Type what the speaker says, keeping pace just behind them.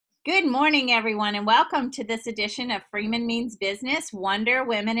Good morning, everyone, and welcome to this edition of Freeman Means Business Wonder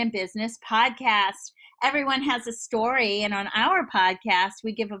Women in Business podcast. Everyone has a story, and on our podcast,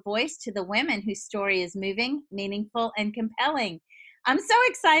 we give a voice to the women whose story is moving, meaningful, and compelling. I'm so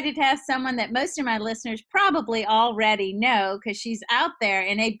excited to have someone that most of my listeners probably already know because she's out there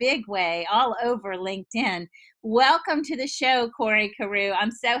in a big way all over LinkedIn. Welcome to the show, Corey Carew. I'm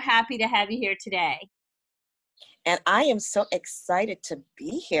so happy to have you here today. And I am so excited to be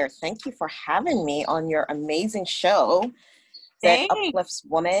here. Thank you for having me on your amazing show that Thanks. uplifts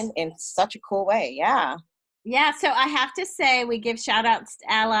women in such a cool way. Yeah. Yeah, so I have to say we give shout outs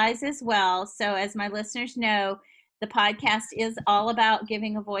to allies as well. So as my listeners know, the podcast is all about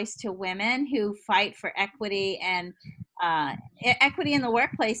giving a voice to women who fight for equity and equity in the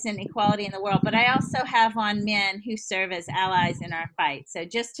workplace and equality in the world. But I also have on men who serve as allies in our fight. So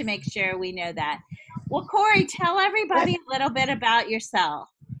just to make sure we know that. Well, Corey, tell everybody a little bit about yourself.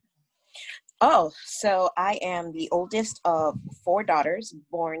 Oh, so I am the oldest of four daughters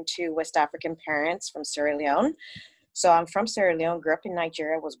born to West African parents from Sierra Leone. So I'm from Sierra Leone, grew up in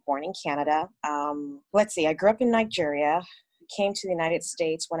Nigeria, was born in Canada. I grew up in Nigeria, came to the United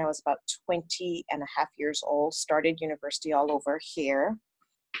States when I was about 20 and a half years old, started university all over here.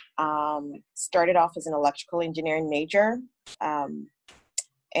 Started off as an electrical engineering major,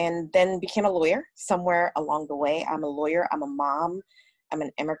 and then became a lawyer somewhere along the way. I'm a lawyer, I'm a mom, I'm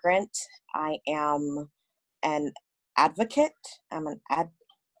an immigrant, I am an advocate, I'm an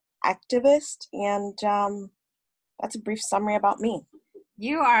activist, and that's a brief summary about me.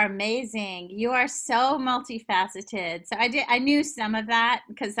 You are amazing. You are so multifaceted. So I knew some of that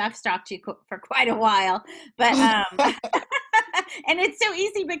because I've stalked you for quite a while. But and it's so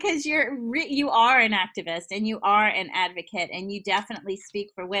easy because you are an activist and you are an advocate and you definitely speak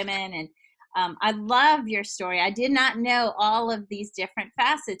for women. And I love your story. I did not know all of these different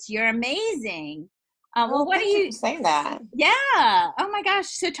facets. You're amazing. Well, What do thank you you? for saying that. Yeah. Oh my gosh.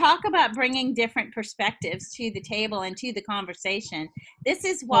 So talk about bringing different perspectives to the table and to the conversation. This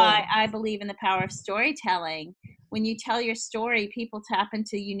is why I believe in the power of storytelling. When you tell your story, people tap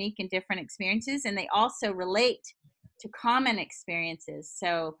into unique and different experiences, and they also relate to common experiences.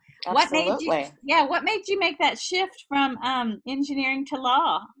 So Absolutely. what made you make that shift from engineering to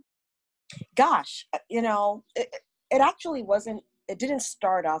law? Gosh, it actually it didn't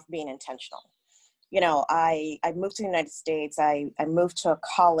start off being intentional. I moved to the United States. I moved to a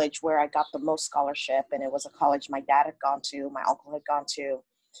college where I got the most scholarship, and it was a college my dad had gone to, my uncle had gone to,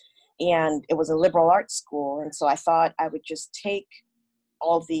 and it was a liberal arts school. And so I thought I would just take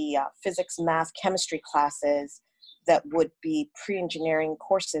all the physics, math, chemistry classes that would be pre-engineering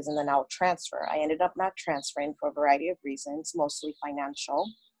courses, and then I would transfer. I ended up not transferring for a variety of reasons, mostly financial.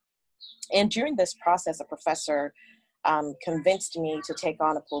 And during this process, a professor convinced me to take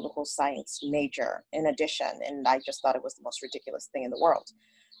on a political science major in addition. And I just thought it was the most ridiculous thing in the world.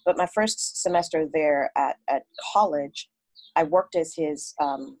 But my first semester there at college, I worked as his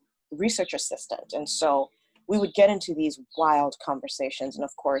research assistant. And so we would get into these wild conversations. And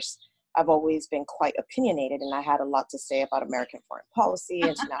of course, I've always been quite opinionated, and I had a lot to say about American foreign policy,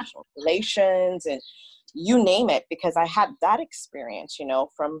 international relations, and you name it, because I had that experience,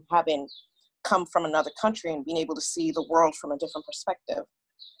 from having come from another country and being able to see the world from a different perspective.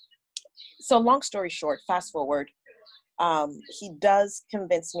 So long story short, fast forward, he does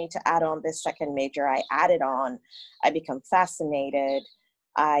convince me to add on this second major. I added on, I become fascinated.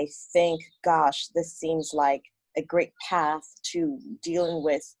 I think, gosh, this seems like a great path to dealing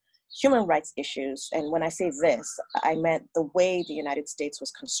with human rights issues. And when I say this, I meant the way the United States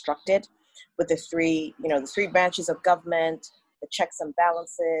was constructed with the three branches of government, the checks and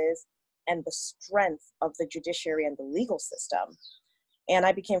balances, and the strength of the judiciary and the legal system. And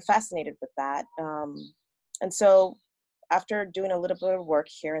I became fascinated with that. And so after doing a little bit of work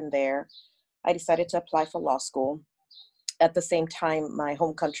here and there, I decided to apply for law school. At the same time, my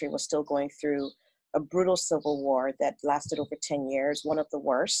home country was still going through a brutal civil war that lasted over 10 years, one of the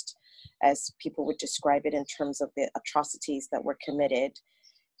worst, as people would describe it, in terms of the atrocities that were committed.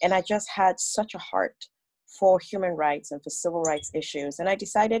 And I just had such a heart for human rights and for civil rights issues. And I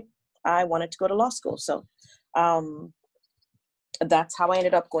decided I wanted to go to law school. So that's how I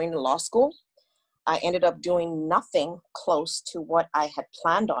ended up going to law school. I ended up doing nothing close to what I had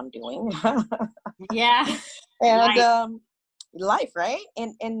planned on doing. Yeah. And life, right?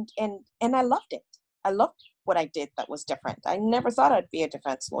 And I loved it. I loved what I did that was different. I never thought I'd be a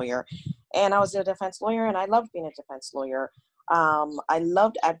defense lawyer. And I was a defense lawyer, and I loved being a defense lawyer. I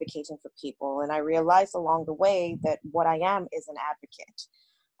loved advocating for people, and I realized along the way that what I am is an advocate.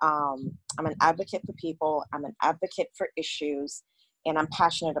 I'm an advocate for people. I'm an advocate for issues. and I'm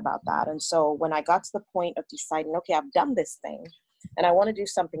passionate about that. And so when I got to the point of deciding, okay, I've done this thing and I want to do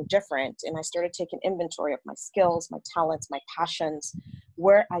something different, and I started taking inventory of my skills, my talents, my passions,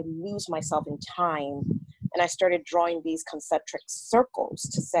 where I lose myself in time. And I started drawing these concentric circles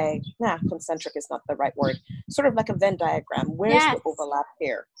to say, nah, concentric is not the right word, sort of like a Venn diagram. Where's Yes. the overlap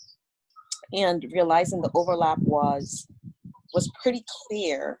here? And realizing the overlap was pretty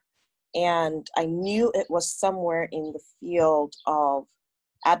clear. And I knew it was somewhere in the field of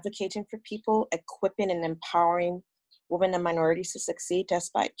advocating for people, equipping and empowering women and minorities to succeed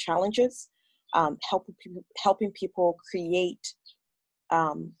despite challenges, helping people create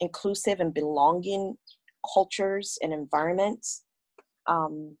inclusive and belonging cultures and environments.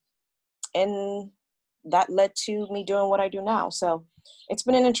 And that led to me doing what I do now. So it's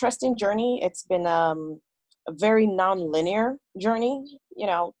been an interesting journey. It's been a very non-linear journey.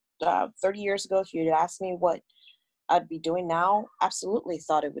 30 years ago, if you'd asked me what I'd be doing now, absolutely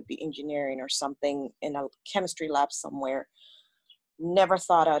thought it would be engineering or something in a chemistry lab somewhere. Never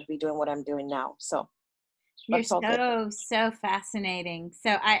thought I'd be doing what I'm doing now. So You're it's all good. so fascinating.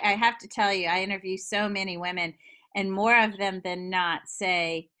 So I have to tell you, I interview so many women, and more of them than not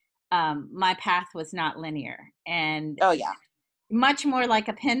say, my path was not linear, and Oh yeah. much more like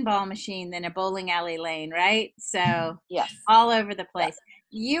a pinball machine than a bowling alley lane, right? So Yes. all over the Yes. place.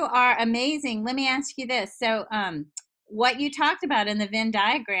 You are amazing. Let me ask you this. So what you talked about in the Venn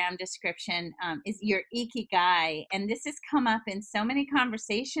diagram description is your ikigai, and this has come up in so many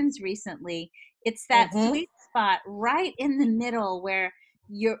conversations recently. It's that Mm-hmm. sweet spot right in the middle where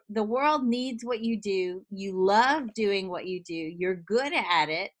the world needs what you do, you love doing what you do, you're good at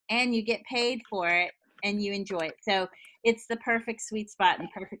it, and you get paid for it, and you enjoy it. So it's the perfect sweet spot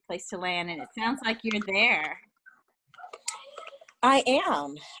and perfect place to land, and it sounds like you're there. I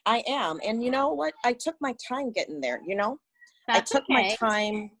am. And you know what? I took my time getting there, I That's took my okay.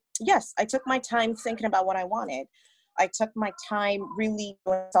 time. Yes, I took my time thinking about what I wanted. I took my time really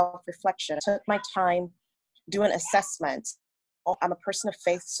doing self-reflection. I took my time doing assessments. I'm a person of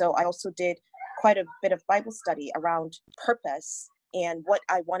faith, so I also did quite a bit of Bible study around purpose and what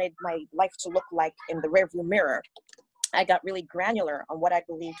I wanted my life to look like in the rearview mirror. I got really granular on what I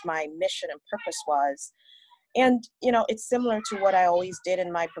believed my mission and purpose was. And, it's similar to what I always did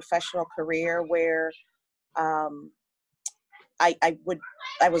in my professional career where I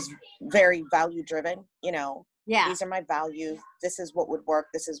was very value driven, Yeah. these are my values. This is what would work.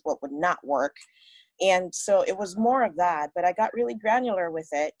 This is what would not work. And so it was more of that, but I got really granular with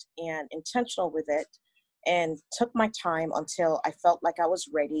it and intentional with it and took my time until I felt like I was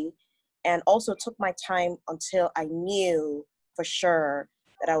ready, and also took my time until I knew for sure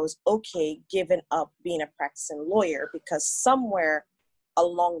that I was okay giving up being a practicing lawyer, because somewhere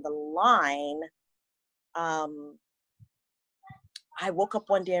along the line, I woke up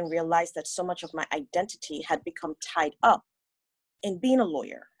one day and realized that so much of my identity had become tied up in being a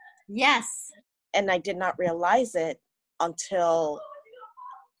lawyer. Yes. And I did not realize it until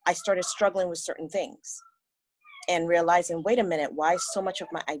I started struggling with certain things and realizing, wait a minute, why is so much of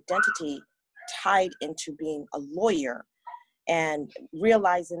my identity tied into being a lawyer? And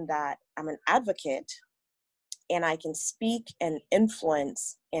realizing that I'm an advocate and I can speak and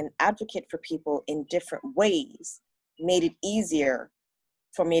influence and advocate for people in different ways made it easier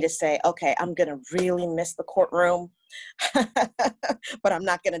for me to say, okay, I'm going to really miss the courtroom, but I'm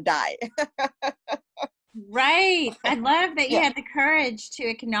not going to die. Right. I love that you Yeah. had the courage to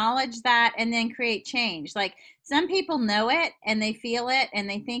acknowledge that and then create change. Like some people know it and they feel it and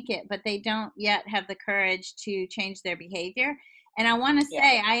they think it, but they don't yet have the courage to change their behavior. And I want to Yeah.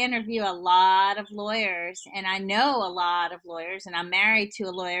 say, I interview a lot of lawyers, and I know a lot of lawyers, and I'm married to a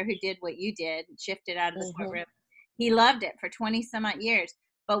lawyer who did what you did, shifted out of the courtroom. He loved it for 20 some odd years.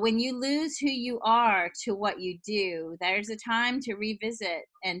 But when you lose who you are to what you do, there's a time to revisit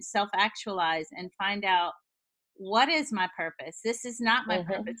and self actualize and find out, what is my purpose? This is not my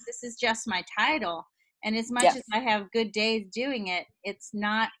purpose. This is just my title. And as much Yes. as I have good days doing it, it's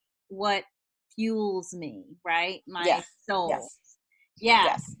not what fuels me, right? My Yes. soul. Yes. Yeah,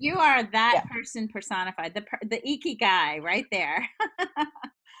 Yes. you are that Yeah. person personified, the ikigai right there.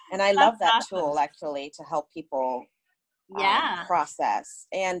 And I That's love that awesome. tool actually to help people Yeah, process.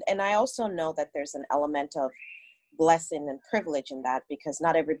 And I also know that there's an element of blessing and privilege in that, because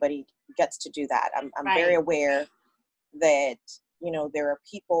not everybody gets to do that. I'm very right. aware that, there are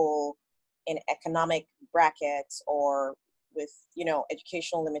people in economic brackets or with,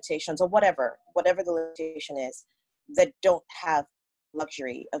 educational limitations or whatever the limitation is, that don't have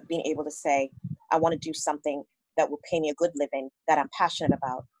luxury of being able to say, I want to do something that will pay me a good living that I'm passionate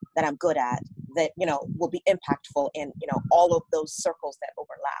about, that I'm good at that, will be impactful in, all of those circles that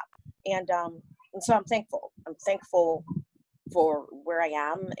overlap. And so I'm thankful. I'm thankful for where I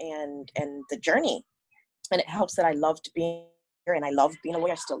am and the journey. And it helps that I loved being here and I love being a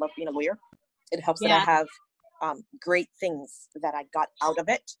lawyer. I still love being a lawyer. It helps that I Yeah. have great things that I got out of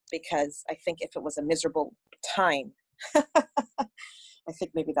it, because I think if it was a miserable time, I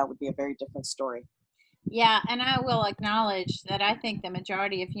think maybe that would be a very different story. Yeah, and I will acknowledge that I think the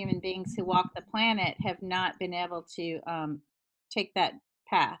majority of human beings who walk the planet have not been able to take that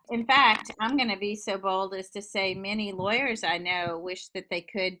path. In fact, I'm going to be so bold as to say many lawyers I know wish that they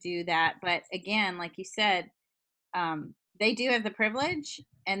could do that. But again, like you said, they do have the privilege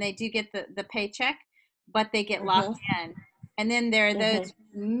and they do get the paycheck, but they get locked in. And then there are those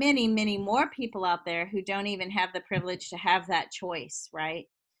many, many more people out there who don't even have the privilege to have that choice, right?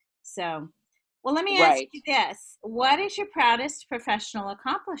 So, well, let me ask Right. you this. What is your proudest professional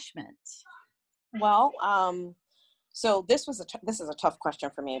accomplishment? Well, so this is a tough question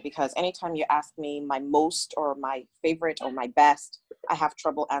for me, because anytime you ask me my most or my favorite or my best, I have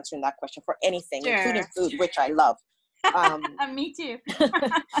trouble answering that question for anything, including food, which I love. Me too.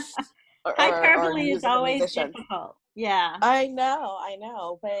 or Hyperbole is music and always musicians. difficult. Yeah. I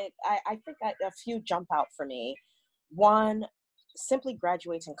know, but I think a few jump out for me. One, simply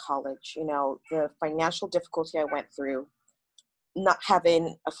graduating college, the financial difficulty I went through, not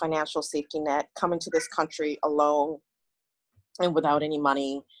having a financial safety net, coming to this country alone and without any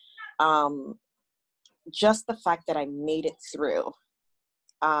money. Just the fact that I made it through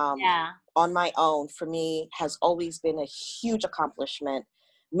on my own, for me, has always been a huge accomplishment,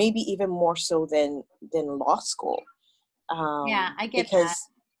 maybe even more so than law school. I get because that.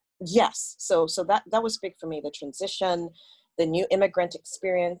 Yes, so that was big for me, the transition, the new immigrant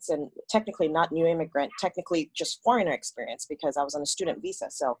experience, and technically not new immigrant, technically just foreigner experience, because I was on a student visa,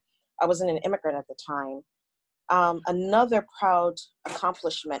 so I wasn't an immigrant at the time. Another proud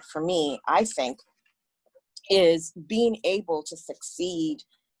accomplishment for me, I think, is being able to succeed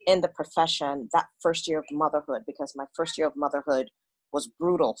in the profession that first year of motherhood, because my first year of motherhood was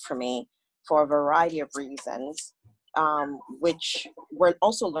brutal for me for a variety of reasons, which were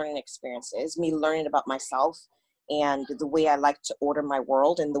also learning experiences, me learning about myself and the way I like to order my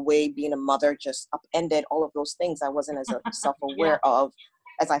world, and the way being a mother just upended all of those things I wasn't as self-aware of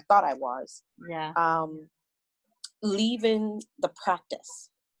as I thought I was. Yeah. Leaving the practice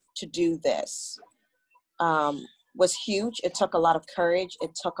to do this was huge. It took a lot of courage.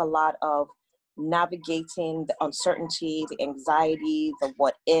 It took a lot of navigating the uncertainty, the anxiety, the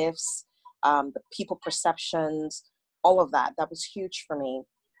what ifs, the people perceptions, all of that. That was huge for me.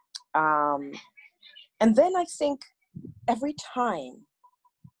 And then I think every time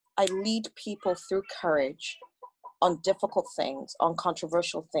I lead people through courage on difficult things, on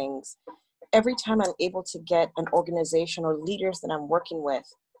controversial things, every time I'm able to get an organization or leaders that I'm working with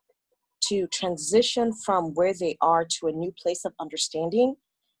to transition from where they are to a new place of understanding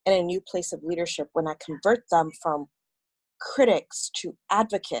and a new place of leadership, when I convert them from critics to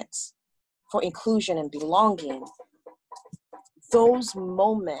advocates for inclusion and belonging, those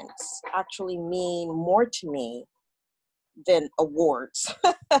moments actually mean more to me than awards.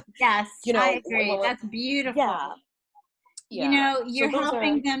 Yes, I agree. Well, That's beautiful. Yeah. You're So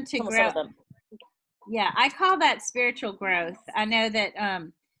helping them to grow. Yeah, I call that spiritual growth. I know that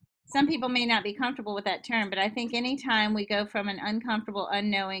some people may not be comfortable with that term, but I think anytime we go from an uncomfortable,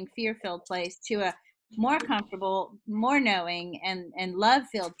 unknowing, fear-filled place to a more comfortable, more knowing and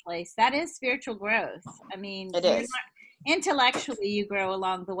love-filled place, that is spiritual growth. I mean, it is. Intellectually you grow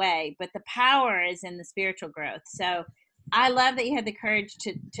along the way, but the power is in the spiritual growth. So I love that you had the courage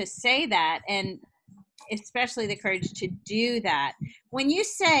to say that, and especially the courage to do that. When you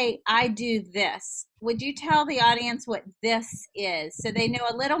say, I do this, would you tell the audience what this is so they know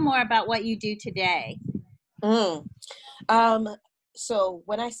a little more about what you do today? So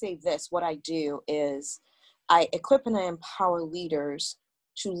when I say this, what I do is I equip and I empower leaders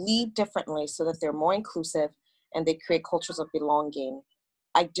to lead differently so that they're more inclusive and they create cultures of belonging.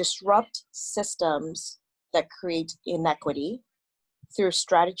 I disrupt systems that create inequity through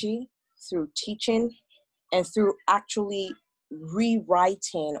strategy, through teaching, and through actually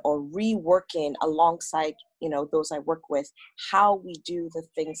rewriting or reworking alongside, those I work with, how we do the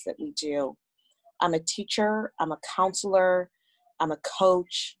things that we do. I'm a teacher, I'm a counselor, I'm a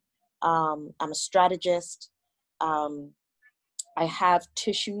coach, I'm a strategist. I have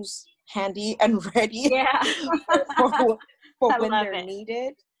tissues handy and ready for when they're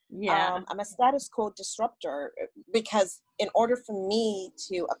needed. I'm a status quo disruptor, because in order for me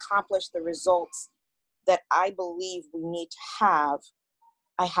to accomplish the results that I believe we need to have,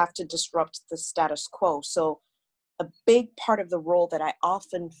 I have to disrupt the status quo. So a big part of the role that I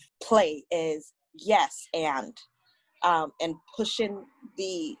often play is yes and pushing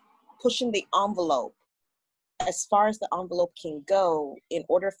the envelope as far as the envelope can go in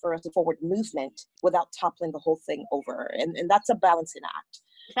order for us to forward movement without toppling the whole thing over. And that's a balancing act.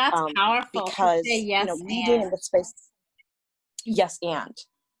 That's powerful to Because, say yes leading and. in the space, yes and.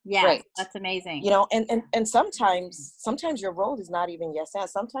 Yes, Right. that's amazing. And sometimes your role is not even yes and.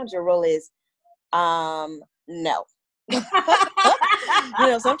 Sometimes your role is no.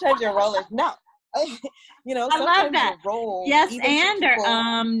 Sometimes your role is no. I love Sometimes that. your role, Yes even and people,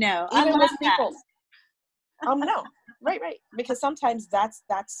 or no. I even love with that. people, no. Right. Because sometimes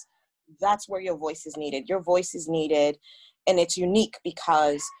that's where your voice is needed. Your voice is needed, and it's unique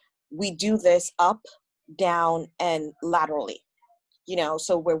because we do this up, down, and laterally.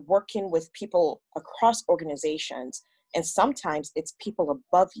 So we're working with people across organizations, and sometimes it's people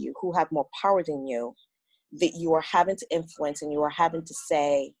above you who have more power than you that you are having to influence, and you are having to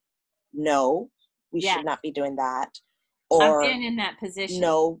say, no, we should not be doing that. Or, I've been in that position.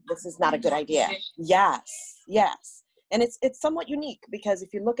 No, this is not a good idea. Yes. And it's somewhat unique because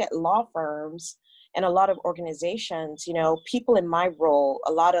if you look at law firms and a lot of organizations, people in my role,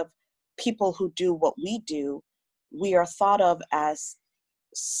 a lot of people who do what we do, we are thought of as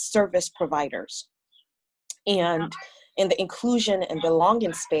service providers. And in the inclusion and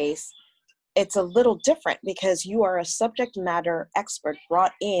belonging space, it's a little different because you are a subject matter expert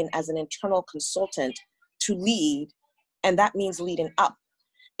brought in as an internal consultant to lead, and that means leading up.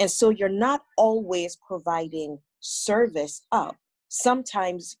 And so you're not always providing service up.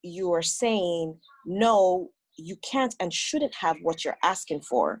 Sometimes you are saying, no, you can't and shouldn't have what you're asking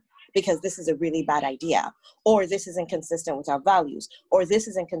for because this is a really bad idea, or this isn't consistent with our values, or this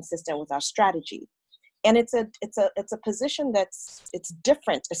isn't consistent with our strategy. And it's a position it's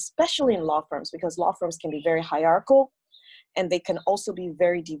different, especially in law firms, because law firms can be very hierarchical, and they can also be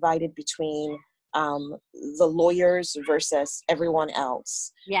very divided between the lawyers versus everyone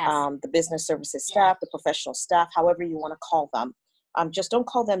else. Yes. The business services staff, the professional staff, however you want to call them. Just don't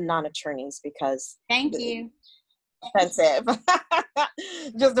call them non-attorneys because thank you. Offensive.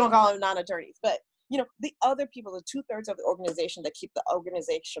 Just don't call them non-attorneys. But the other people, the 2/3 of the organization that keep the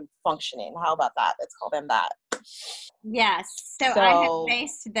organization functioning. How about that? Let's call them that. Yes. So I have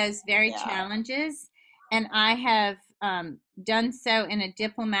faced those very challenges, and I have done so in a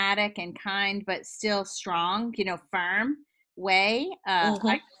diplomatic and kind, but still strong, firm way.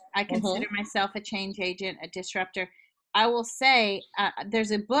 I consider myself a change agent, a disruptor. I will say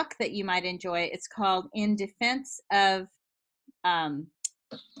there's a book that you might enjoy. It's called In Defense of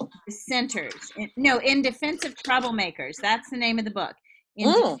Dissenters. In Defense of Troublemakers. That's the name of the book.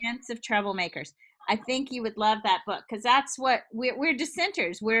 In Defense of Troublemakers. I think you would love that book because that's what we're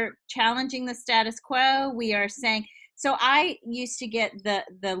dissenters. We're challenging the status quo. We are saying. So I used to get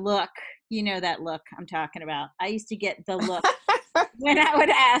the look. That look I'm talking about. I used to get the look when I would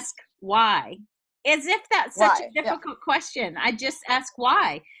ask why, as if that's such a difficult question. I just ask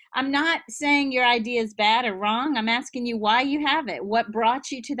why. I'm not saying your idea is bad or wrong. I'm asking you why you have it. What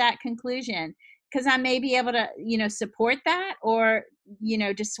brought you to that conclusion? Because I may be able to, support that or,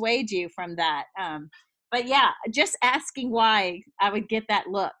 dissuade you from that. But yeah, just asking why, I would get that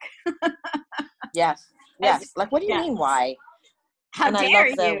look. Yes. Like, what do you mean why? How dare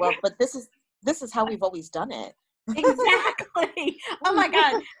you? Well, but this is how we've always done it. Exactly. Oh my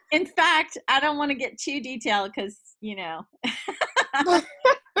God. In fact, I don't want to get too detailed because,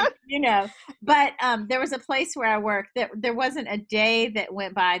 but there was a place where I worked that there wasn't a day that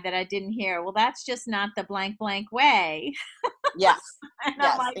went by that I didn't hear, well, that's just not the blank way. Yes.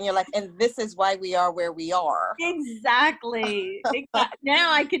 And you're like, and this is why we are where we are. Exactly.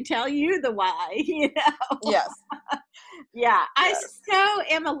 Now I can tell you the why, Yes. Yeah. I so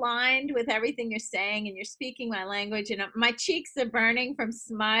am aligned with everything you're saying, and you're speaking my language, and my cheeks are burning from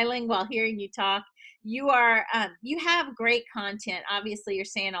smiling while hearing you talk. You are, you have great content. Obviously, you're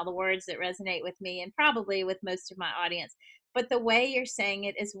saying all the words that resonate with me and probably with most of my audience. But the way you're saying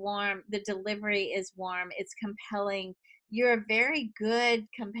it is warm. The delivery is warm. It's compelling. You're a very good,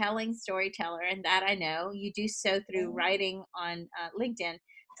 compelling storyteller, and that I know. You do so through writing on LinkedIn.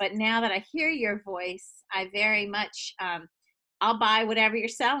 But now that I hear your voice, I very much, I'll buy whatever you're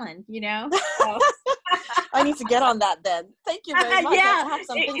selling, So. I need to get on that then. Thank you very much. Yeah. I have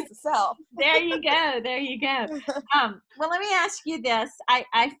some things to sell. There you go. Well, let me ask you this.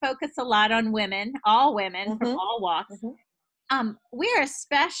 I focus a lot on women, all women from all walks. We're a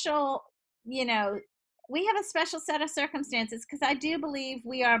special, we have a special set of circumstances because I do believe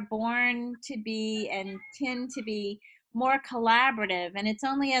we are born to be and tend to be more collaborative. And it's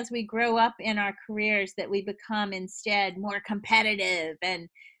only as we grow up in our careers that we become instead more competitive. And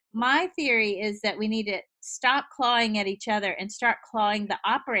my theory is that we need to stop clawing at each other and start clawing the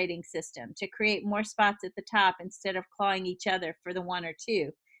operating system to create more spots at the top instead of clawing each other for the one or two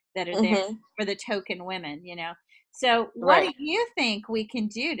that are there Mm-hmm. for the token women, you know. So what do Right. you think we can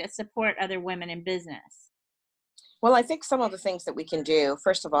do to support other women in business? Well, I think some of the things that we can do,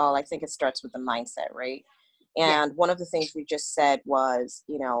 first of all, I think it starts with the mindset, right? Yeah. And one of the things we just said was,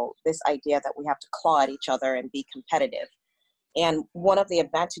 this idea that we have to claw at each other and be competitive. And one of the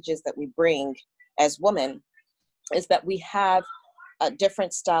advantages that we bring as women is that we have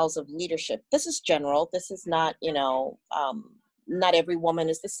different styles of leadership. This is general. This is not, not every woman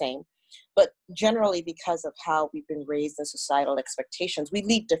is the same. But generally, because of how we've been raised in societal expectations, we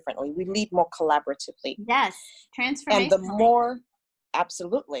lead differently. We lead more collaboratively. Yes, And the transformational. more,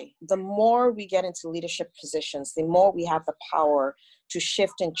 absolutely, the more we get into leadership positions, the more we have the power to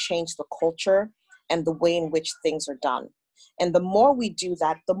shift and change the culture and the way in which things are done. And the more we do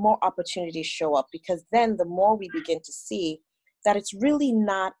that, the more opportunities show up, because then the more we begin to see that it's really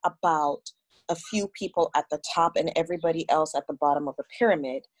not about a few people at the top and everybody else at the bottom of the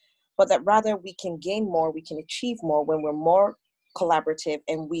pyramid, but that rather we can gain more, we can achieve more when we're more collaborative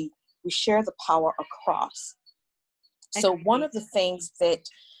and we share the power across. So one Agreed. of the things that,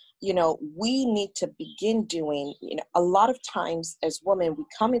 we need to begin doing, a lot of times as women, we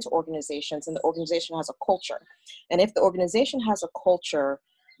come into organizations and the organization has a culture. And if the organization has a culture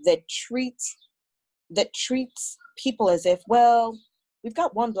that treats people as if, well, we've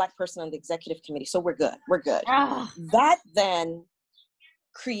got one Black person on the executive committee, so we're good. Ah, That then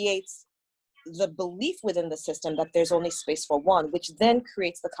creates the belief within the system that there's only space for one, which then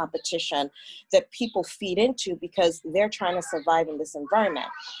creates the competition that people feed into because they're trying to survive in this environment.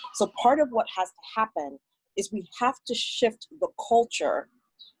 So part of what has to happen is we have to shift the culture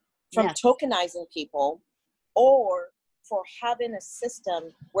from yes. tokenizing people or for having a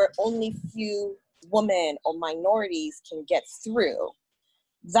system where only few women or minorities can get through.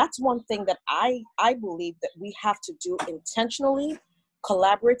 That's one thing that I believe that we have to do intentionally,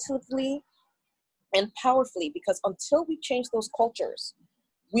 collaboratively, and powerfully, because until we change those cultures,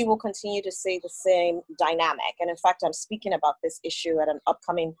 we will continue to see the same dynamic. And in fact, I'm speaking about this issue at an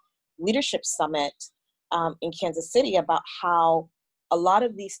upcoming leadership summit in Kansas City about how a lot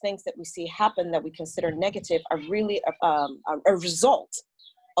of these things that we see happen that we consider negative are really a result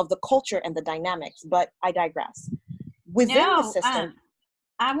of the culture and the dynamics. But I digress. Within the No, system,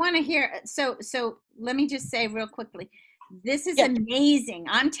 I want to hear. So let me just say real quickly. This is yeah, amazing.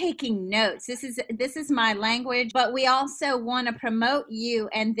 I'm taking notes. This is my language, but we also want to promote you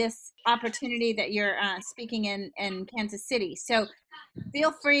and this opportunity that you're speaking in Kansas City. So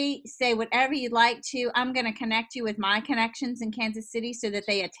feel free, say whatever you'd like to. I'm going to connect you with my connections in Kansas City so that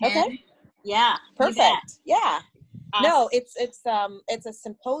they attend. okay, Yeah, you bet. perfect, yeah. Awesome. No, it's a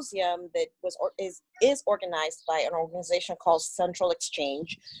symposium that is organized by an organization called Central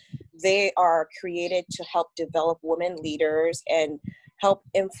Exchange. They are created to help develop women leaders and help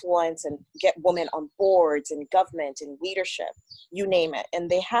influence and get women on boards and government and leadership, you name it. And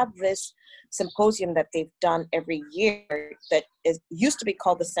they have this symposium that they've done every year that used to be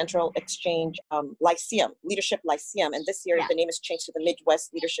called the Central Exchange Lyceum, Leadership Lyceum. And this year Yeah. the name is changed to the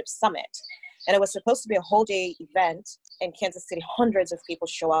Midwest Leadership Summit. And it was supposed to be a whole day event in Kansas City. Hundreds of people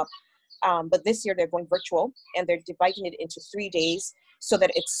show up. But this year they're going virtual and they're dividing it into 3 days so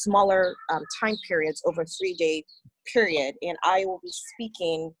that it's smaller time periods over a 3-day period. And I will be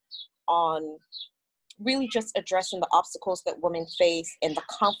speaking on really just addressing the obstacles that women face and the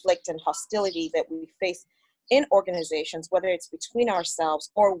conflict and hostility that we face in organizations, whether it's between ourselves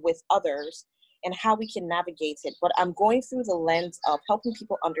or with others, and how we can navigate it. But I'm going through the lens of helping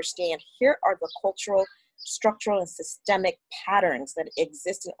people understand here are the cultural, structural, and systemic patterns that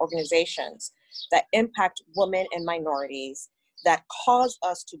exist in organizations that impact women and minorities, that cause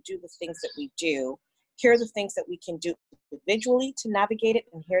us to do the things that we do. Here are the things that we can do individually to navigate it,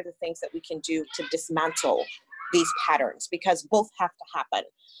 and here are the things that we can do to dismantle these patterns, because both have to happen.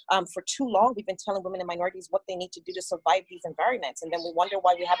 For too long, we've been telling women and minorities what they need to do to survive these environments, and then we wonder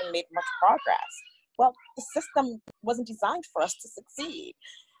why we haven't made much progress. Well, the system wasn't designed for us to succeed,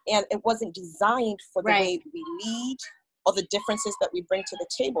 and it wasn't designed for the Right. way we lead or the differences that we bring to the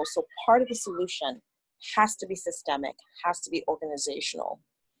table. So part of the solution has to be systemic, has to be organizational.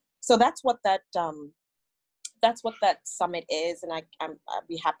 So that's what that summit is, and I'd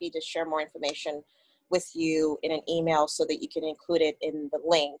be happy to share more information with you in an email so that you can include it in the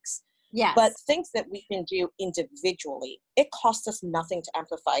links. Yes. But things that we can do individually, it costs us nothing to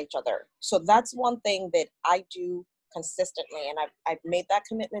amplify each other. So that's one thing that I do consistently. And I've made that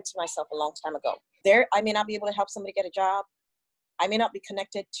commitment to myself a long time ago. I may not be able to help somebody get a job. I may not be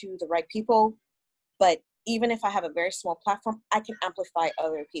connected to the right people, but even if I have a very small platform, I can amplify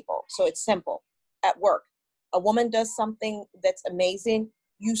other people. So it's simple. At work, a woman does something that's amazing,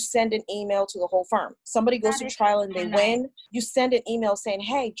 you send an email to the whole firm. Somebody goes to trial and they win, you send an email saying,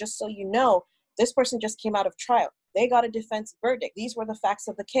 hey, just so you know, this person just came out of trial. They got a defense verdict. These were the facts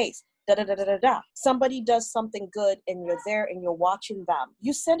of the case. Da da da da da da. Somebody does something good and you're there and you're watching them.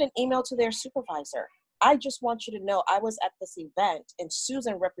 You send an email to their supervisor. I just want you to know I was at this event and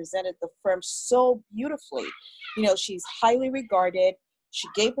Susan represented the firm so beautifully. You know, she's highly regarded. She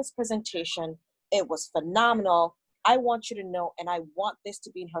gave this presentation. It was phenomenal. I want you to know, and I want this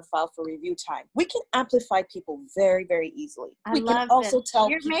to be in her file for review time. We can amplify people very, very easily. We can also tell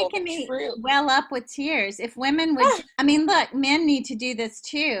You're people making me truth. well up with tears. If women would, I mean, look, men need to do this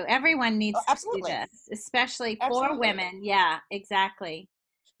too. Everyone needs to do this, especially for women. Yeah, exactly.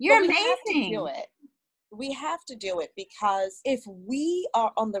 You're amazing. We have to do it. We have to do it because if we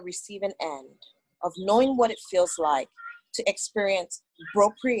are on the receiving end of knowing what it feels like to experience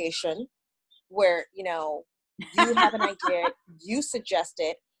procreation, where, you know, you have an idea, you suggest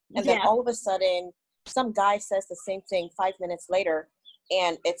it, and then all of a sudden some guy says the same thing 5 minutes later,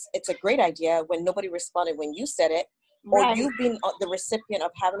 and it's a great idea when nobody responded when you said it, or you've been the recipient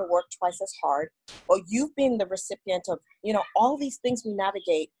of having to work twice as hard, or you've been the recipient of, you know, all these things we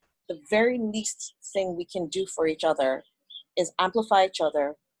navigate. The very least thing we can do for each other is amplify each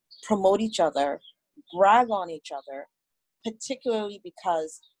other, promote each other, brag on each other, particularly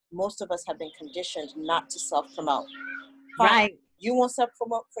because most of us have been conditioned not to self-promote. Right. You want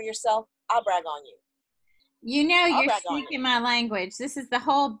self-promote for yourself? I'll brag on you. You know, you're speaking my language. This is the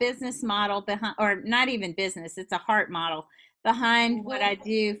whole business model behind, or not even business, it's a heart model behind what I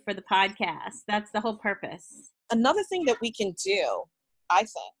do for the podcast. That's the whole purpose. Another thing that we can do, I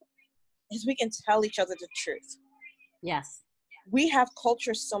think, is we can tell each other the truth. Yes. We have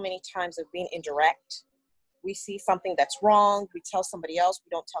cultures so many times of being indirect. We see something that's wrong, we tell somebody else, we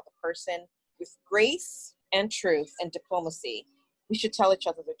don't tell the person. With grace and truth and diplomacy, we should tell each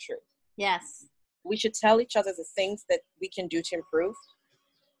other the truth. Yes. We should tell each other the things that we can do to improve.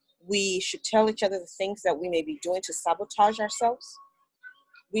 We should tell each other the things that we may be doing to sabotage ourselves.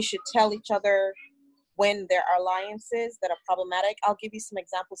 We should tell each other when there are alliances that are problematic. I'll give you some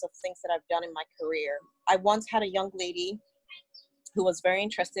examples of things that I've done in my career. I once had a young lady who was very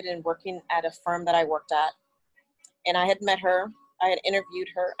interested in working at a firm that I worked at. And I had met her, I had interviewed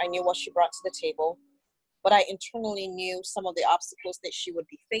her, I knew what she brought to the table, but I internally knew some of the obstacles that she would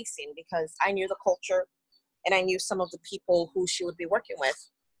be facing because I knew the culture and I knew some of the people who she would be working with.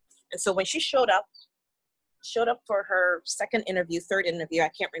 And so when she showed up for her second interview, third interview, I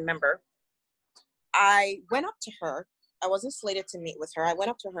can't remember, I went up to her. I wasn't slated to meet with her. I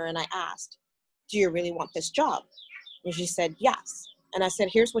went up to her and I asked, do you really want this job? And she said, yes. And I said,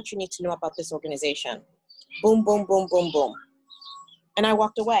 here's what you need to know about this organization. Boom, boom, boom, boom, boom. And I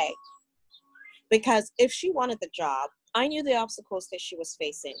walked away. Because if she wanted the job, I knew the obstacles that she was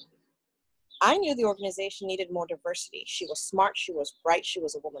facing. I knew the organization needed more diversity. She was smart, she was bright, she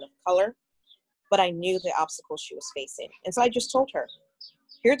was a woman of color, but I knew the obstacles she was facing. And so I just told her,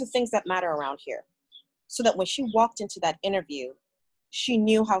 here are the things that matter around here. So that when she walked into that interview, she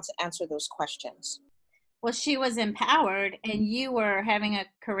knew how to answer those questions. Well, she was empowered and you were having a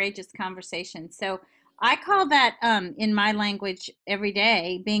courageous conversation. So I call that, in my language every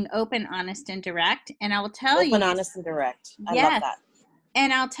day, being open, honest, and direct. And I will tell you. Open, honest, and direct. I love that.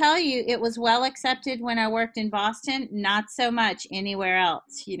 And I'll tell you, it was well accepted when I worked in Boston, not so much anywhere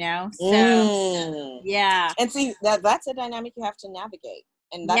else, you know? So, yeah. And see, that's a dynamic you have to navigate.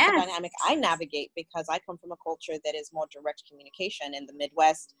 And that's a dynamic I navigate because I come from a culture that is more direct communication. In the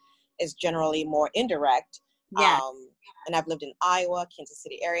Midwest is generally more indirect. And I've lived in Iowa, Kansas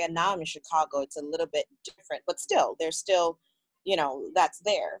City area. Now I'm in Chicago. It's a little bit different, but still, there's still, you know, that's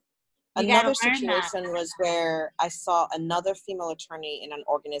there. Another situation was where I saw another female attorney in an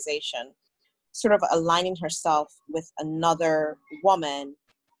organization sort of aligning herself with another woman,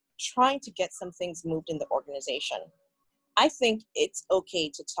 trying to get some things moved in the organization. I think it's okay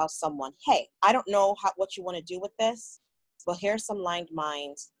to tell someone, hey, I don't know what you want to do with this, but here's some lined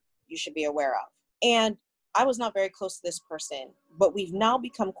minds you should be aware of. And I was not very close to this person, but we've now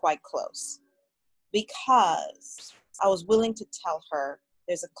become quite close because I was willing to tell her,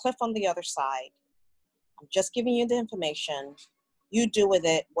 there's a cliff on the other side. I'm just giving you the information. You do with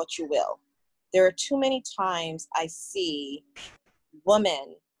it what you will. There are too many times I see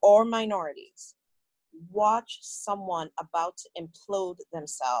women or minorities watch someone about to implode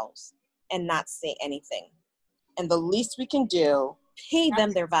themselves and not say anything. And the least we can do, pay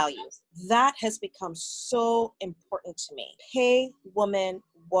them their value. That has become so important to me. Pay women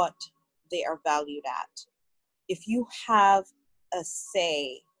what they are valued at. If you have a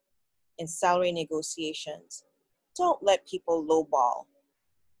say in salary negotiations, don't let people lowball.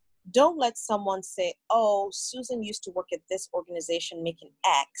 Don't let someone say, oh, Susan used to work at this organization making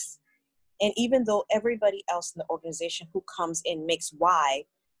X. And even though everybody else in the organization who comes in makes Y,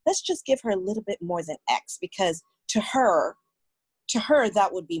 let's just give her a little bit more than X, because to her, that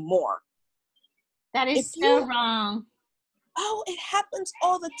would be more. That is so wrong. Oh, it happens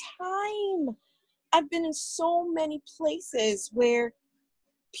all the time. I've been in so many places where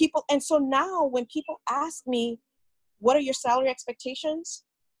people, and so now when people ask me, what are your salary expectations?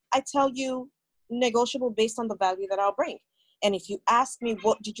 I tell you, negotiable based on the value that I'll bring. And if you ask me,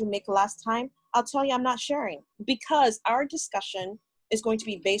 what did you make last time? I'll tell you I'm not sharing, because our discussion is going to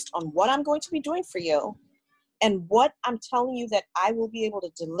be based on what I'm going to be doing for you and what I'm telling you that I will be able to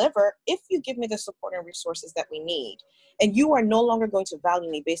deliver if you give me the support and resources that we need. And you are no longer going to value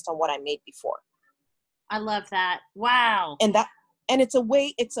me based on what I made before. I love that. Wow. And it's a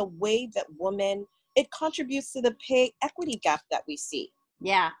way that women, it contributes to the pay equity gap that we see.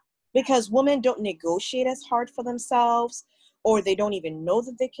 Yeah. Because women don't negotiate as hard for themselves, or they don't even know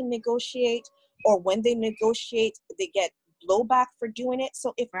that they can negotiate, or when they negotiate, they get blowback for doing it.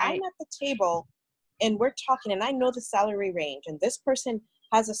 So if I'm at the table and we're talking and I know the salary range and this person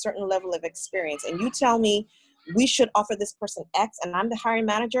has a certain level of experience and you tell me we should offer this person X and I'm the hiring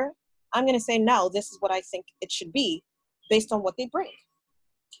manager, I'm going to say, no, this is what I think it should be based on what they bring.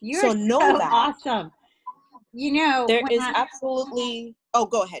 You're so awesome. You know, there is absolutely, oh,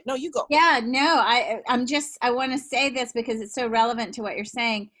 go ahead. No, you go. Yeah, no, I want to say this because it's so relevant to what you're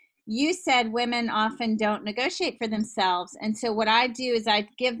saying. You said women often don't negotiate for themselves. And so what I do is I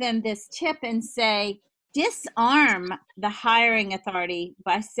give them this tip and say, disarm the hiring authority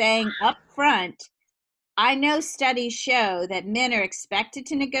by saying up front, I know studies show that men are expected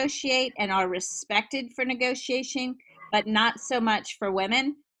to negotiate and are respected for negotiation, but not so much for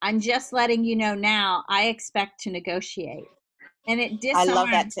women. I'm just letting you know now, I expect to negotiate. And it disarms. I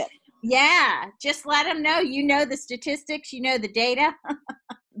love that tip. Yeah, just let them know, you know the statistics, you know the data.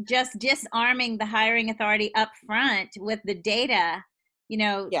 Just disarming the hiring authority up front with the data, you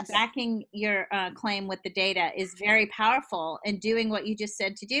know, backing your claim with the data is very powerful, and doing what you just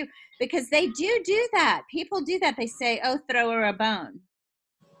said to do, because they do that. People do that. They say, oh, throw her a bone.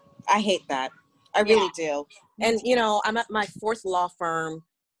 I hate that. I really do. And, you know, I'm at my fourth law firm,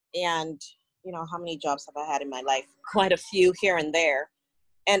 and, you know, how many jobs have I had in my life? Quite a few here and there.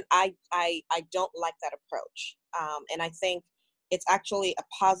 And I don't like that approach. And I think it's actually a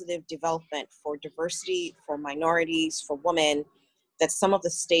positive development for diversity, for minorities, for women, that some of the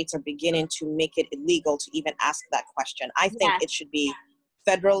states are beginning to make it illegal to even ask that question. I think it should be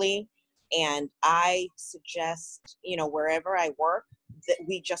federally. And I suggest, you know, wherever I work, that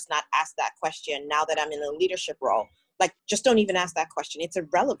we just not ask that question now that I'm in a leadership role. Like, just don't even ask that question. It's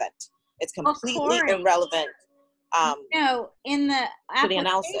irrelevant. It's completely irrelevant. No, in the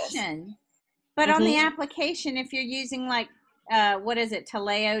application, but on the application, if you're using like, what is it,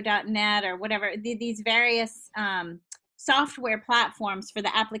 Taleo.net or whatever, these various software platforms for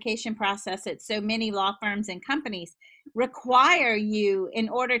the application process at so many law firms and companies require you, in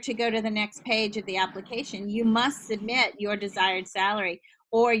order to go to the next page of the application, you must submit your desired salary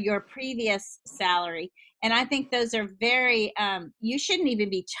or your previous salary. And I think those are very, you shouldn't even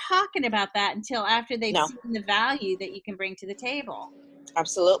be talking about that until after they've seen the value that you can bring to the table.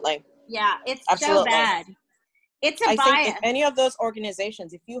 Absolutely. Yeah, it's so bad. It's a bias. I think if any of those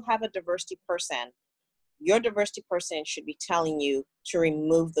organizations, if you have a diversity person, your diversity person should be telling you to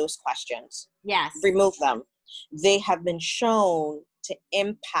remove those questions. Yes. Remove them. They have been shown to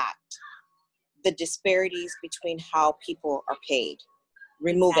impact the disparities between how people are paid.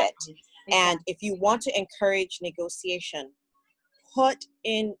 Remove it. And if you want to encourage negotiation, put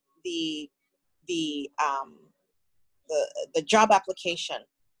in the job application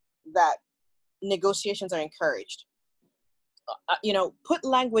that negotiations are encouraged. You know, put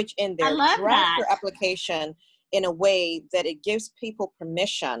language in there. I love draft your application in a way that it gives people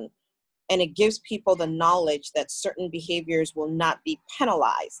permission, and it gives people the knowledge that certain behaviors will not be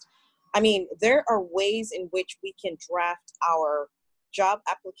penalized. I mean, there are ways in which we can draft our job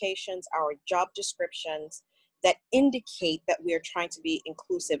applications, our job descriptions, that indicate that we are trying to be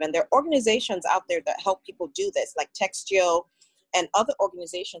inclusive. And there are organizations out there that help people do this, like Textio and other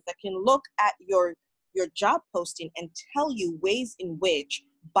organizations that can look at your job posting and tell you ways in which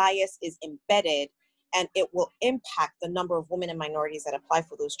bias is embedded, and it will impact the number of women and minorities that apply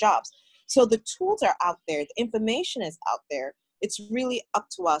for those jobs. So the tools are out there. The information is out there. It's really up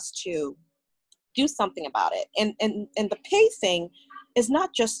to us to do something about it. And the pay thing is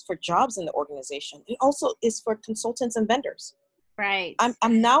not just for jobs in the organization. It also is for consultants and vendors. Right.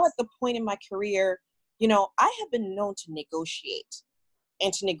 I'm now at the point in my career, you know, I have been known to negotiate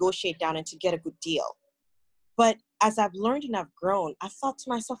down and to get a good deal. But as I've learned and I've grown, I thought to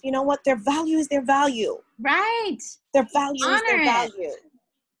myself, you know what? Their value is their value. Right. Their value is their value.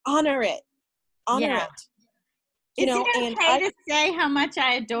 Honor it. Honor Yeah. it. You Is know, it okay to say how much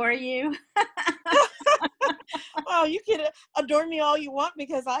I adore you? Well, you can adore me all you want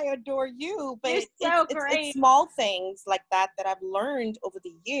because I adore you. But You're so great. It's small things like that I've learned over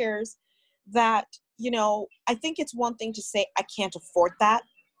the years that, you know, I think it's one thing to say I can't afford that,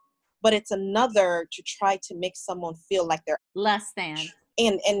 but it's another to try to make someone feel like they're less than.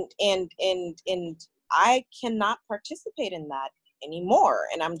 And I cannot participate in that anymore.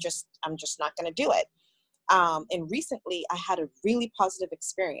 And I'm just not going to do it. And recently I had a really positive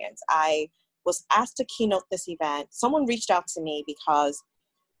experience. I was asked to keynote this event. Someone reached out to me because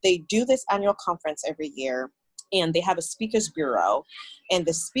they do this annual conference every year and they have a speakers bureau, and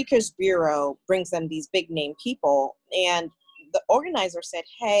the speakers bureau brings them these big name people. And the organizer said,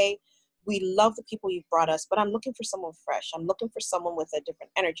 hey, we love the people you've brought us, but I'm looking for someone fresh. I'm looking for someone with a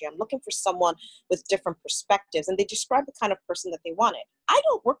different energy. I'm looking for someone with different perspectives. And they described the kind of person that they wanted. I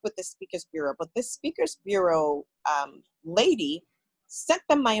don't work with this speakers bureau, but this speakers bureau lady sent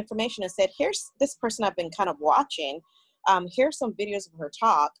them my information and said, here's this person I've been kind of watching. Here's some videos of her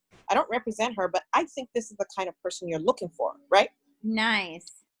talk. I don't represent her, but I think this is the kind of person you're looking for, right?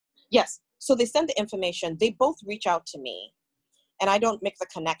 Nice. Yes. So they send the information. They both reach out to me. And I don't make the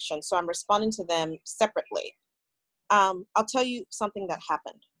connection, so I'm responding to them separately. I'll tell you something that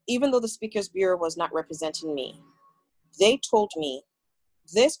happened. Even though the Speakers Bureau was not representing me, they told me,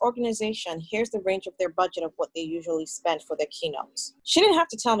 this organization, here's the range of their budget of what they usually spend for their keynotes. She didn't have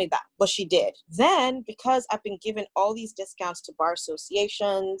to tell me that, but she did. Then, because I've been given all these discounts to bar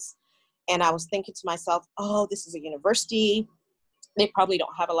associations, and I was thinking to myself, oh, this is a university. They probably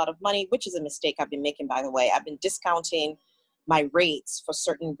don't have a lot of money, which is a mistake I've been making, by the way. I've been discounting my rates for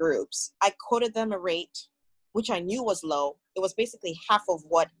certain groups. I quoted them a rate, which I knew was low. It was basically half of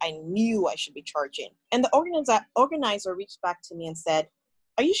what I knew I should be charging. And the organizer reached back to me and said,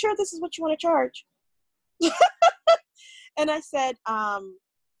 are you sure this is what you want to charge? And I said,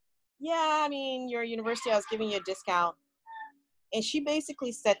 yeah, I mean, you're a university, I was giving you a discount. And she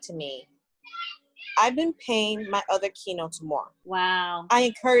basically said to me, I've been paying my other keynotes more. Wow. I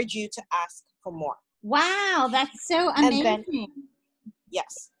encourage you to ask for more. Wow, that's so amazing. And then,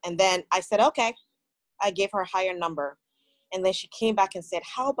 yes. And then I said, okay. I gave her a higher number. And then she came back and said,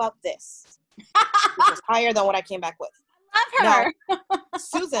 how about this? Which was higher than what I came back with. Love her. Now,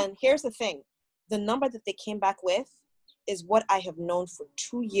 Susan, here's the thing. The number that they came back with is what I have known for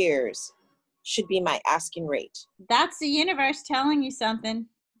 2 years should be my asking rate. That's the universe telling you something.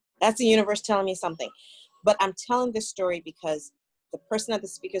 That's the universe telling me something. But I'm telling this story because the person at the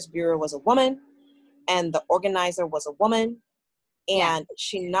Speakers Bureau was a woman, and the organizer was a woman, and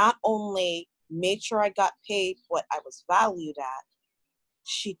she not only made sure I got paid what I was valued at,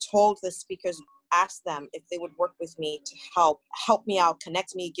 she told the speakers, asked them if they would work with me to help me out,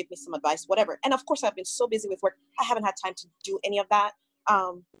 connect me, give me some advice, whatever. And of course, I've been so busy with work, I haven't had time to do any of that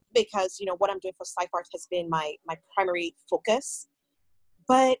because, you know, what I'm doing for Cypharth has been my primary focus.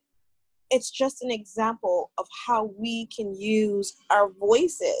 But it's just an example of how we can use our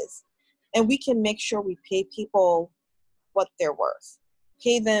voices, and we can make sure we pay people what they're worth,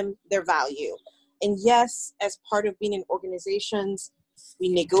 pay them their value. And yes, as part of being in organizations, we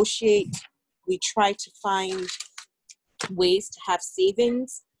negotiate, we try to find ways to have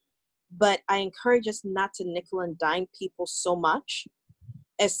savings, but I encourage us not to nickel and dime people so much,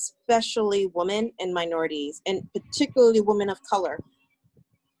 especially women and minorities, and particularly women of color.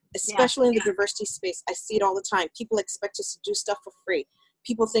 Especially in the diversity space, I see it all the time. People expect us to do stuff for free.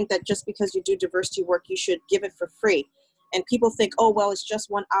 People think that just because you do diversity work, you should give it for free. And people think, oh, well, it's just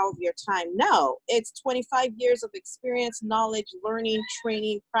 1 hour of your time. No, it's 25 years of experience, knowledge, learning,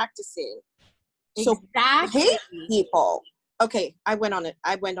 training, practicing. So exactly. Hate people. Okay, I went on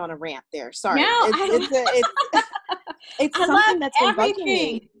a rant there. Sorry. No, it's something that's been bugging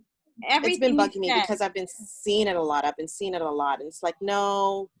me. Everything it's been bugging me because I've been seeing it a lot. And it's like,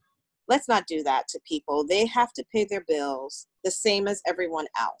 no, let's not do that to people. They have to pay their bills the same as everyone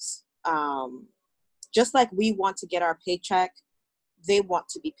else. Just like we want to get our paycheck, they want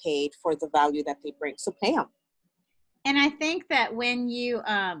to be paid for the value that they bring. So pay them. And I think that when you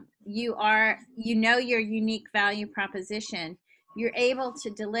your unique value proposition, you're able to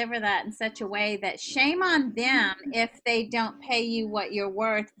deliver that in such a way that shame on them if they don't pay you what you're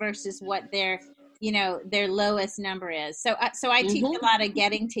worth versus what their lowest number is. So I teach Mm-hmm. a lot of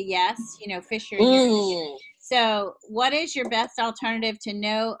getting to yes, Fisher and your. Mm. So what is your best alternative to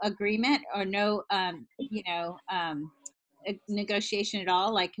no agreement or no negotiation at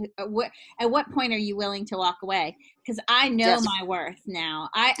all? Like at what point are you willing to walk away? Because I know Yes. my worth now.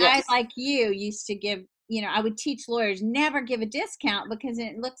 I Yes. like you used to give, I would teach lawyers never give a discount because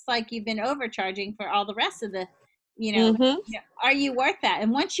it looks like you've been overcharging for all the rest of the, Mm-hmm. are you worth that?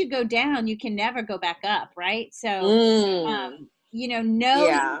 And once you go down, you can never go back up, right? So Mm. know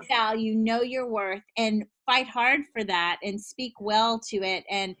Yeah. your value, know your worth, and fight hard for that and speak well to it.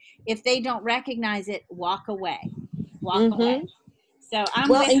 And if they don't recognize it, walk away. Walk away. Mm-hmm. So I'm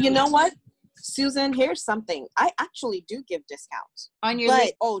Well, with and you you know what, Susan, here's something. I actually do give discounts, on your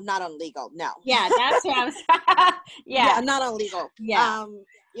but not on legal. No. Yeah, that's what I was. Yeah, Yeah, not on legal. yeah,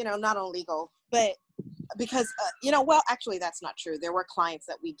 Not on legal, but because well, actually that's not true. There were clients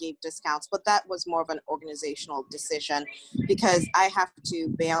that we gave discounts, but that was more of an organizational decision because I have to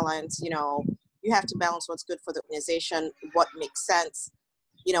balance, you have to balance what's good for the organization, what makes sense.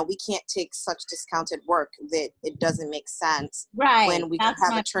 We can't take such discounted work that it doesn't make sense right. when we could That's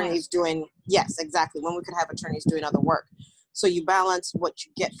have my attorneys point. doing, yes, exactly, when we could have attorneys doing other work. So you balance what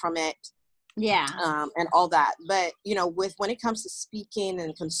you get from it. Yeah. And all that. But, when it comes to speaking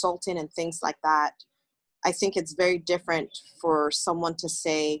and consulting and things like that, I think it's very different for someone to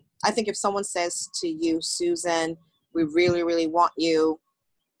say, I think if someone says to you, Susan, we really, really want you,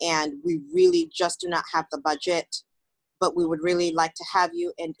 and we really just do not have the budget, but we would really like to have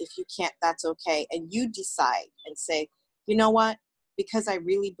you. And if you can't, that's okay. And you decide and say, you know what, because I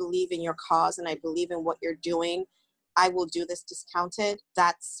really believe in your cause and I believe in what you're doing, I will do this discounted.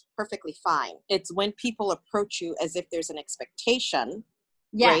 That's perfectly fine. It's when people approach you as if there's an expectation,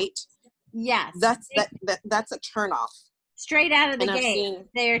 right? Yes. That's a turnoff. Straight out of the And gate,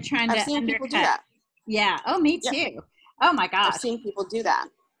 they're trying to I've seen undercut. people do that. Yeah. Oh, me too. Yep. Oh my gosh. I've seen people do that.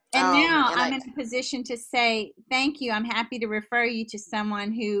 And now I'm in a position to say, thank you. I'm happy to refer you to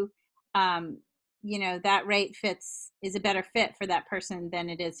someone who, that rate is a better fit for that person than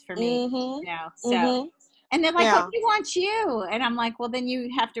it is for me. Mm-hmm. So, Mm-hmm. and they're like, well, we want you. And I'm like, well, then you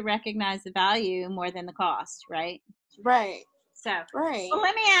have to recognize the value more than the cost, right? Right. So, right. Well,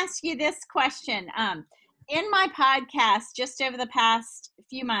 let me ask you this question. In my podcast, just over the past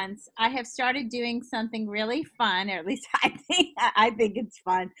few months, I have started doing something really fun, or at least I think it's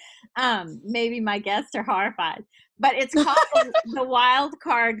fun. Maybe my guests are horrified, but it's called the wild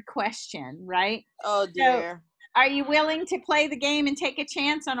card question, right? Oh dear. So, are you willing to play the game and take a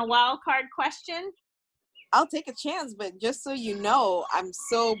chance on a wild card question? I'll take a chance, but just so you know, I'm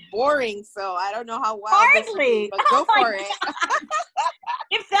so boring, so I don't know how wild this will be, but go for it.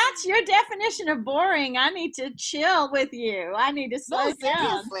 If that's your definition of boring, I need to chill with you. I need to slow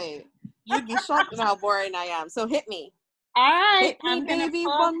down. Seriously. You'd be shocked at how boring I am. So hit me. All right. Hit me, baby,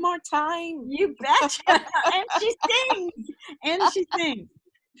 one more time. You betcha. And she sings.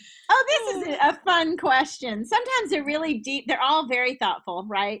 Oh, this is a fun question. Sometimes they're really deep. They're all very thoughtful,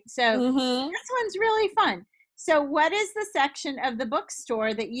 right? So This one's really fun. So what is the section of the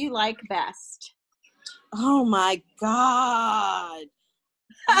bookstore that you like best? Oh my God.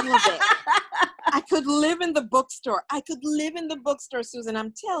 I love it. I could live in the bookstore. Susan.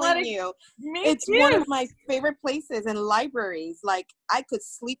 I'm telling you. It's one of my favorite places, and libraries. Like, I could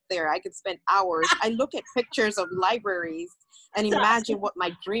sleep there. I could spend hours. I look at pictures of libraries and imagine what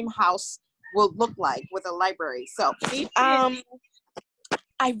my dream house will look like with a library. So,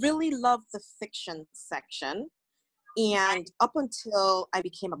 I really love the fiction section. And up until I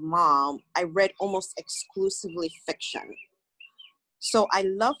became a mom, I read almost exclusively fiction. So I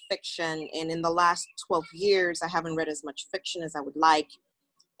love fiction, and in the last 12 years, I haven't read as much fiction as I would like.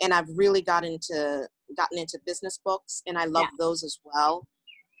 And I've really gotten into business books, and I love those as well.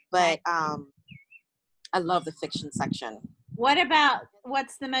 But I love the fiction section.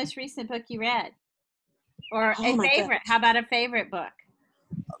 What's the most recent book you read? Or a favorite? Goodness. How about a favorite book?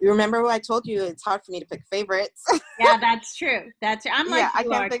 You remember what I told you? It's hard for me to pick favorites. Yeah, that's true. I'm like, I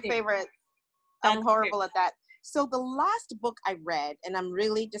can't pick favorites. I'm horrible at that. So the last book I read, and I'm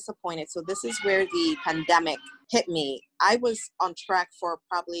really disappointed. So this is where the pandemic hit me. I was on track for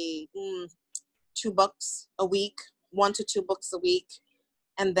probably 2 books a week, 1 to 2 books a week.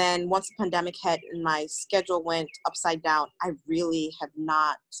 And then once the pandemic hit and my schedule went upside down, I really have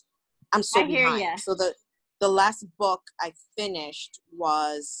not. I'm so behind. Hear ya. So the last book I finished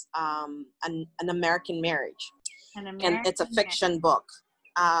was An American Marriage. And it's a fiction book.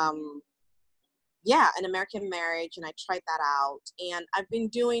 yeah, An American Marriage, and I tried that out. And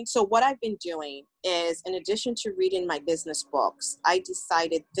what I've been doing is, in addition to reading my business books, I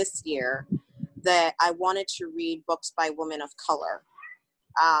decided this year that I wanted to read books by women of color.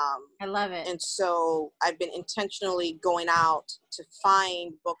 I love it. And so I've been intentionally going out to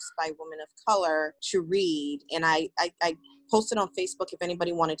find books by women of color to read. And I posted on Facebook if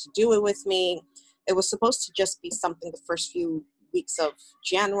anybody wanted to do it with me. It was supposed to just be something the first few weeks of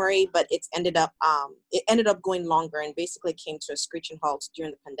January, but it ended up going longer, and basically came to a screeching halt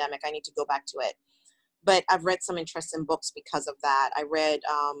during the pandemic. I need to go back to it. But I've read some interesting books because of that. I read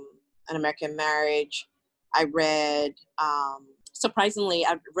An American Marriage. I read, surprisingly,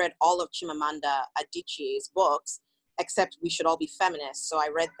 I've read all of Chimamanda Adichie's books, except We Should All Be Feminists. So I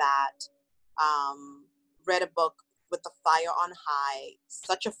read that. Read a book, With the Fire on High,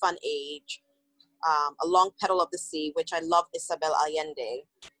 such a fun age. A Long Petal of the Sea, which I love Isabel Allende.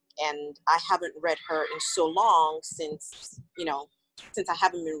 And I haven't read her in so long since I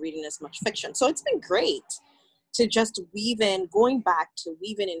haven't been reading as much fiction. So it's been great to just going back to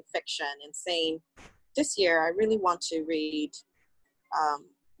weaving in fiction and saying, this year I really want to read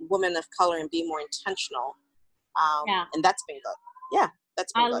women of color and be more intentional. And that's been good. Yeah,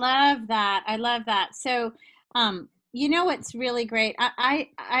 that's been good. I love that. So, you know what's really great?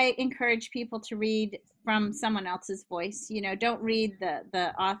 I encourage people to read from someone else's voice. Don't read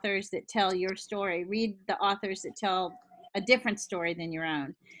the authors that tell your story. Read the authors that tell a different story than your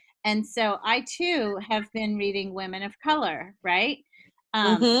own. And so I too have been reading women of color, right?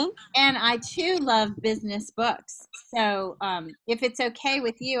 And I too love business books. So if it's okay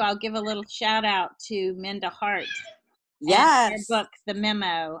with you, I'll give a little shout out to Minda Hart. Yes. And her book, The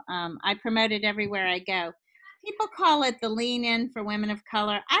Memo. I promote it everywhere I go. People call it the lean in for women of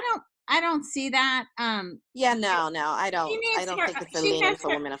color. I don't see that. Yeah, no, I don't think it's a lean in for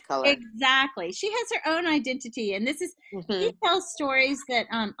women of color. Exactly. She has her own identity, and she tells stories that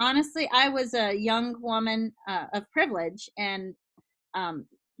honestly, I was a young woman of privilege, and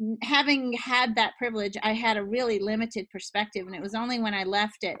having had that privilege, I had a really limited perspective, and it was only when I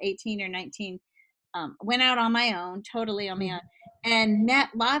left at 18 or 19, went out on my own, totally on my own, and met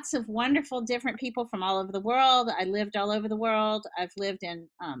lots of wonderful different people from all over the world. I lived all over the world. I've lived in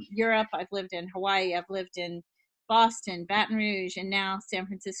Europe. I've lived in Hawaii. I've lived in Boston, Baton Rouge, and now San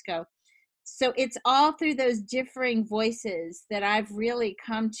Francisco. So it's all through those differing voices that I've really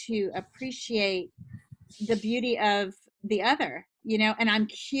come to appreciate the beauty of the other, and I'm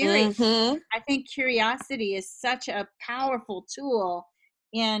curious. I think curiosity is such a powerful tool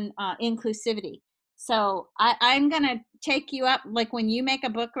in inclusivity. So I'm going to take you up, like when you make a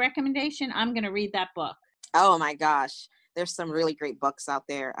book recommendation, I'm going to read that book. Oh my gosh. There's some really great books out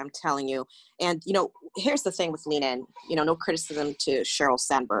there, I'm telling you. And, here's the thing with Lean In, no criticism to Sheryl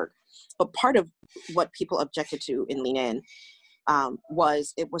Sandberg, but part of what people objected to in Lean In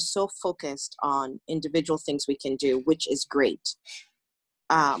was it was so focused on individual things we can do, which is great.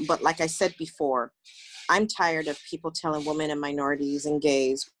 But like I said before, I'm tired of people telling women and minorities and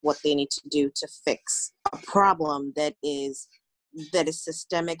gays what they need to do to fix a problem that is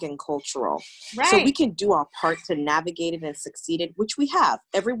systemic and cultural. Right. So we can do our part to navigate it and succeed it, which we have.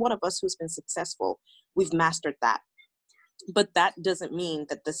 Every one of us who's been successful, we've mastered that. But that doesn't mean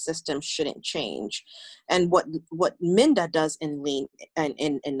that the system shouldn't change. And what Minda does in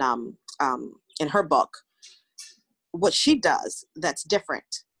her book, what she does that's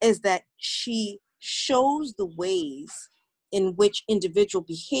different is that she shows the ways in which individual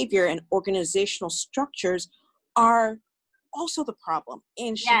behavior and organizational structures are also the problem.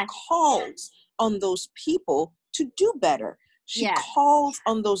 And she calls on those people to do better. She calls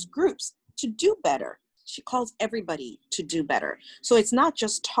on those groups to do better. She calls everybody to do better. So it's not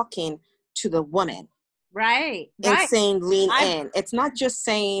just talking to the woman. Right. And saying lean in. It's not just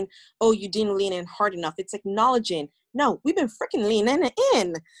saying, oh, you didn't lean in hard enough. It's acknowledging, no, we've been freaking leaning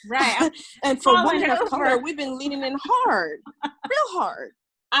in. Right. And for women of color, we've been leaning in hard, real hard.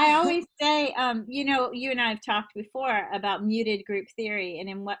 I always say, you and I have talked before about muted group theory.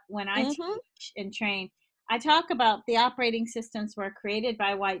 And when I teach and train, I talk about the operating systems were created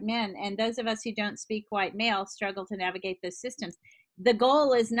by white men. And those of us who don't speak white male struggle to navigate those systems. The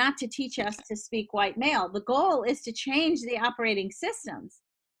goal is not to teach us to speak white male. The goal is to change the operating systems.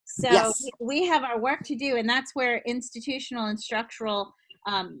 So we have our work to do, and that's where institutional and structural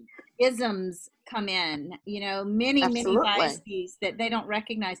isms come in. Many biases that they don't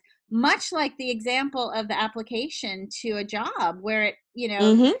recognize. Much like the example of the application to a job, where it,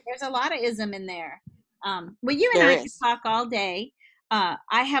 there's a lot of ism in there. Well, you and I could talk all day.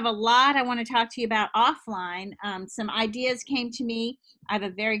 I have a lot I want to talk to you about offline. Some ideas came to me. I have a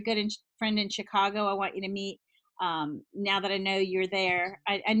very good friend in Chicago I want you to meet. Now that I know you're there,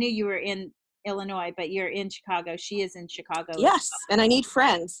 I knew you were in Illinois, but you're in Chicago. She is in Chicago. Yes, and I need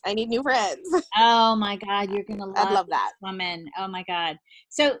friends. I need new friends. Oh my God, you're going to I'd love that. this woman. Oh my God.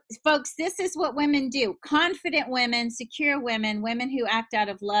 So folks, this is what women do. Confident women, secure women, women who act out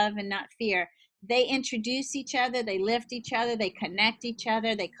of love and not fear. They introduce each other, they lift each other, they connect each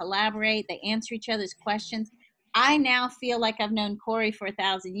other, they collaborate, they answer each other's questions. I now feel like I've known Corey for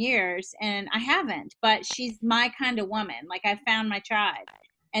 1,000 years, and I haven't, but she's my kind of woman. Like, I found my tribe.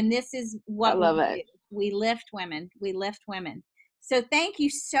 And this is what I love it. do. We lift women. We lift women. So thank you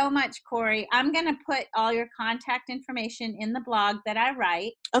so much, Corey. I'm going to put all your contact information in the blog that I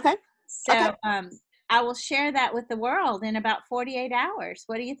write. Okay. So Okay. I will share that with the world in about 48 hours.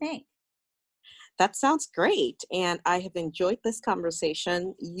 What do you think? That sounds great. And I have enjoyed this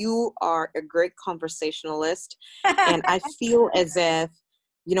conversation. You are a great conversationalist. And I feel as if,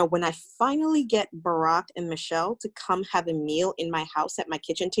 you know, when I finally get Barack and Michelle to come have a meal in my house at my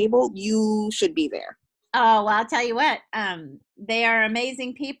kitchen table, you should be there. Oh, well, I'll tell you what, they are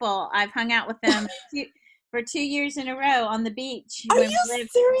amazing people. I've hung out with them for 2 years in a row on the beach. Are you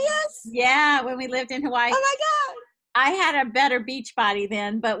serious? Yeah, when we lived in Hawaii. Oh my God. I had a better beach body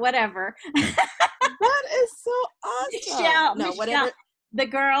then, but whatever. That is so awesome. Michelle, whatever. The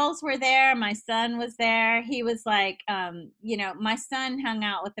girls were there. My son was there. He was like, you know, my son hung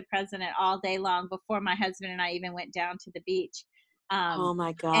out with the president all day long before my husband and I even went down to the beach. Oh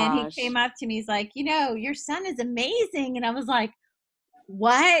my gosh. And he came up to me. He's like, you know, your son is amazing. And I was like,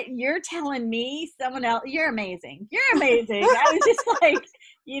 what? You're telling me someone else? You're amazing. You're amazing. I was just like,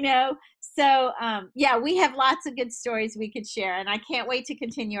 you know, so yeah, we have lots of good stories we could share. And I can't wait to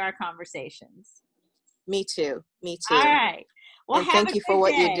continue our conversations. Me too. Me too. All right. Well, and thank you for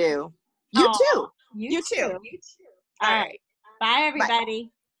what you do. You too. You too. All right. Bye, everybody. Bye.